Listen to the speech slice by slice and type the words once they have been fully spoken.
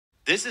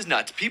This is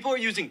nuts. People are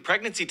using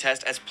pregnancy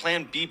tests as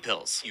Plan B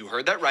pills. You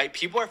heard that right.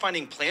 People are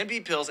finding Plan B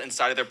pills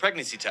inside of their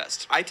pregnancy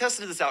test. I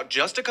tested this out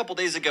just a couple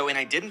days ago and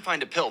I didn't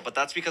find a pill, but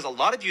that's because a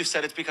lot of you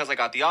said it's because I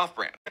got the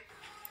off-brand.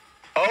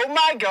 Oh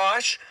my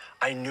gosh,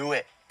 I knew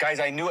it. Guys,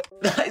 I knew it.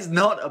 That is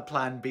not a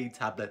Plan B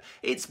tablet.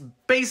 It's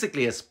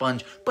basically a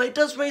sponge, but it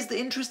does raise the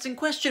interesting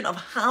question of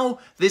how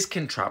this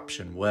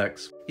contraption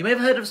works. You may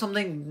have heard of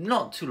something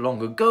not too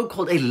long ago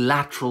called a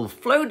lateral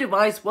flow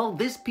device. Well,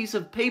 this piece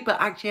of paper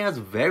actually has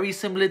very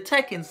similar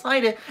tech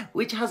inside it,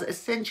 which has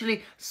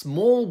essentially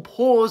small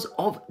pores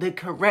of the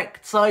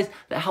correct size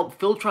that help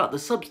filter out the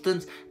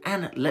substance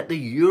and let the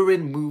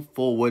urine move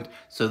forward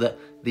so that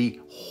the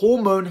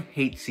hormone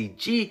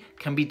HCG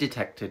can be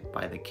detected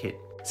by the kit.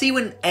 See,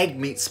 when egg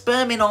meets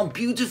sperm in our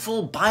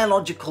beautiful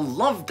biological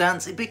love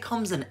dance, it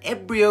becomes an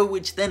embryo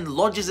which then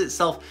lodges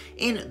itself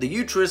in the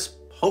uterus,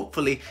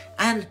 hopefully,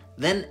 and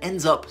then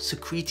ends up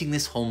secreting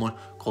this hormone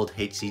called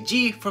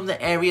HCG from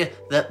the area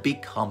that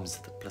becomes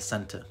the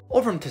placenta,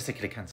 or from testicular cancer.